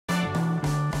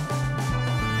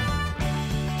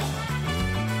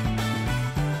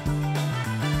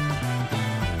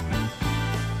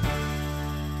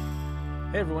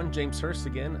everyone, James Hurst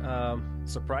again.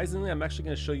 Surprisingly, I'm actually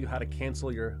going to show you how to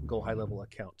cancel your GoHighLevel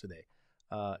account today.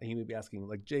 And you may be asking,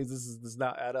 like, James, this does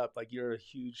not add up. Like, you're a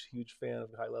huge fan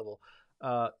of HighLevel.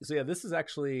 So yeah, this is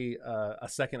actually a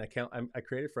second account I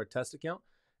created for a test account.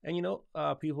 And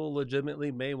people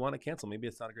legitimately may want to cancel. Maybe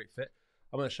it's not a great fit.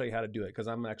 I'm going to show you how to do it because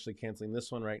I'm actually canceling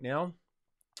this one right now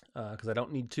because I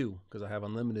don't need two because I have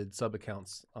unlimited sub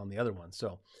accounts on the other one.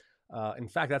 So in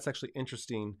fact, that's actually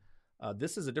interesting.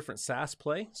 This is a different SaaS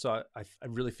play. So I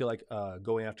really feel like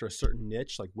going after a certain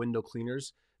niche like window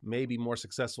cleaners may be more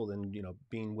successful than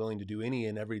being willing to do any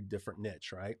and every different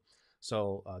niche, right?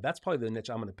 So that's probably the niche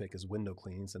I'm going to pick is window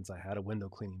cleaning since I had a window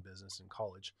cleaning business in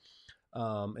college.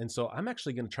 And so I'm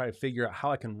actually going to try to figure out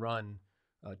how I can run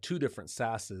two different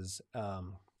SaaSes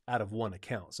out of one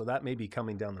account. So that may be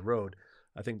coming down the road.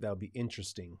 I think that would be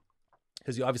interesting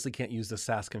because you obviously can't use the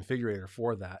SaaS configurator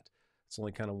for that. It's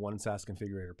only kind of one SaaS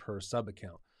configurator per sub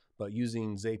account. But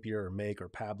using Zapier or Make or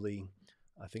Pabbly,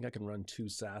 I think I can run two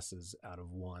SaaSes out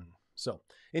of one. So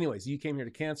anyways, you came here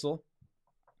to cancel.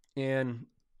 And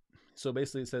so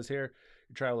basically it says here,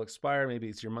 your trial will expire. Maybe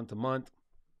it's your month to month.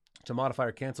 To modify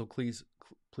or cancel, please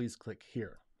click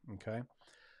here, okay?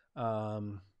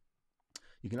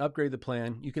 You can upgrade the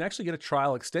plan. You can actually get a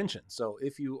trial extension. So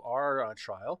if you are on a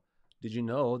trial, did you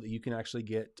know that you can actually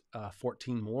get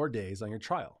 14 more days on your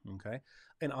trial, okay?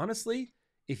 And honestly,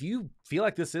 if you feel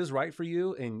like this is right for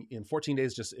you and in 14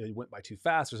 days just it went by too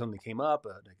fast or something came up,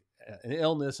 an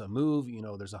illness, a move,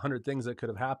 there's 100 things that could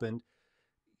have happened,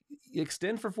 you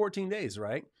extend for 14 days,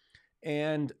 right?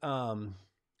 And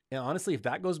honestly, if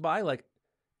that goes by,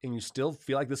 and you still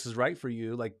feel like this is right for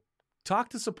you, talk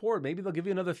to support. Maybe they'll give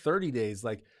you another 30 days,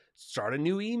 start a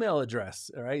new email address,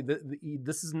 all right?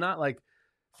 This is not like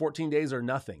 14 days or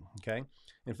nothing, okay?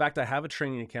 In fact, I have a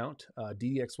training account,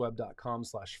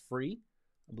 ddxweb.com/free,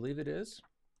 I believe it is.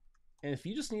 And if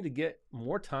you just need to get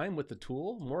more time with the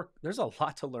tool, there's a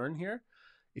lot to learn here.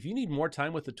 If you need more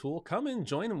time with the tool, come and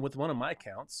join them with one of my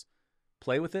accounts,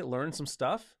 play with it, learn some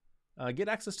stuff. Get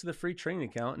access to the free training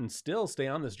account and still stay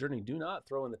on this journey. Do not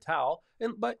throw in the towel.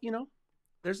 But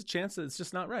there's a chance that it's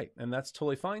just not right, and that's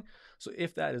totally fine. So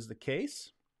if that is the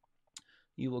case,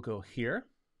 you will go here,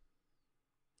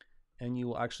 and you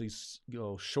will actually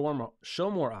go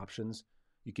show more options.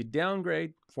 You could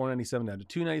downgrade $497 down to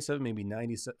 $297, maybe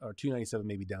 97, or $297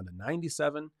 maybe down to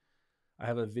 $97. I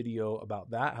have a video about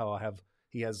that.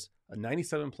 He has a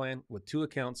 $97 plan with two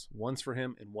accounts. One's for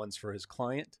him and one's for his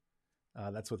client.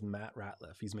 That's with Matt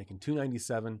Ratliff. He's making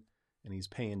 $297 and he's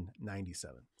paying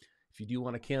 $97. If you do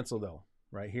want to cancel though,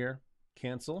 right here,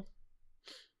 cancel.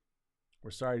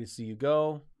 We're sorry to see you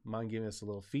go. Mind giving us a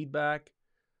little feedback.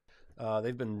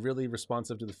 They've been really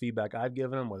responsive to the feedback I've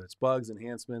given them, whether it's bugs,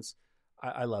 enhancements.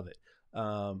 I love it.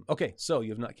 Okay, so you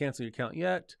have not canceled your account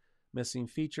yet. Missing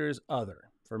features,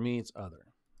 other. For me, it's other.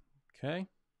 Okay.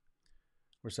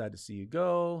 We're sad to see you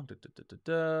go. Get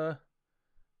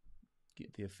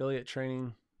the affiliate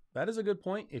training. That is a good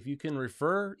point. If you can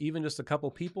refer even just a couple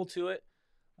people to it,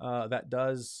 that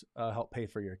does help pay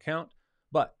for your account.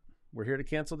 But we're here to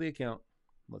cancel the account.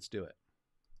 Let's do it.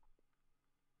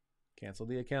 Cancel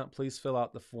the account. Please fill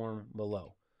out the form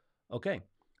below. Okay,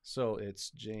 so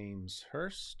it's James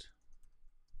Hurst.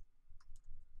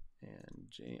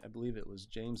 And I believe it was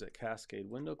James at Cascade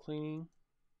Window Cleaning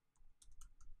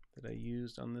that I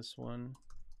used on this one.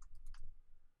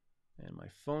 And my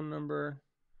phone number,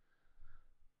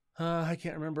 I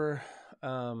can't remember.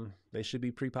 They should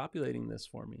be pre-populating this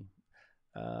for me.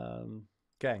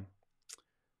 Okay,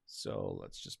 so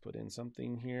let's just put in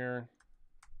something here.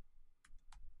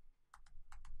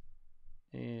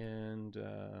 And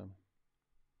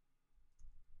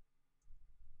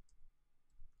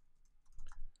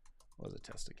was a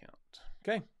test account.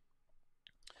 Okay.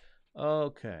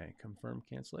 Okay, confirm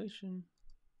cancellation.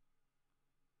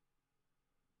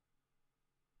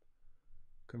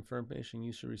 Confirmation,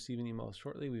 you should receive an email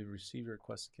shortly. We've received your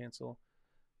request to cancel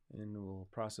and we'll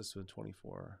process within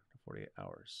 24 to 48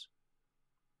 hours.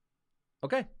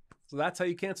 Okay, so that's how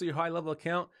you cancel your HighLevel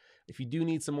account. If you do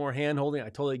need some more hand holding, I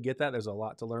totally get that. There's a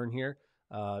lot to learn here.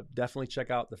 Definitely check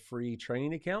out the free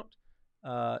training account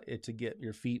to get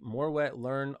your feet more wet,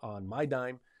 learn on my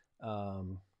dime.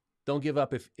 Don't give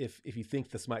up if you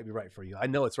think this might be right for you. I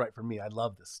know it's right for me. I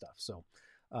love this stuff. So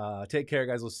take care,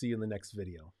 guys. We'll see you in the next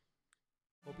video.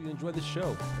 Hope you enjoyed the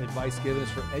show. Advice given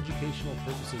is for educational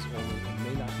purposes only and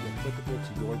may not be applicable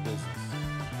to your business.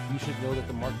 You should know that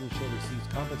the Marketing Show receives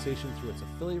compensation through its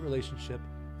affiliate relationship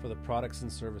for the products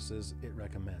and services it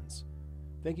recommends.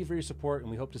 Thank you for your support,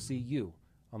 and we hope to see you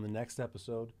on the next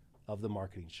episode of The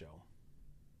Marketing Show.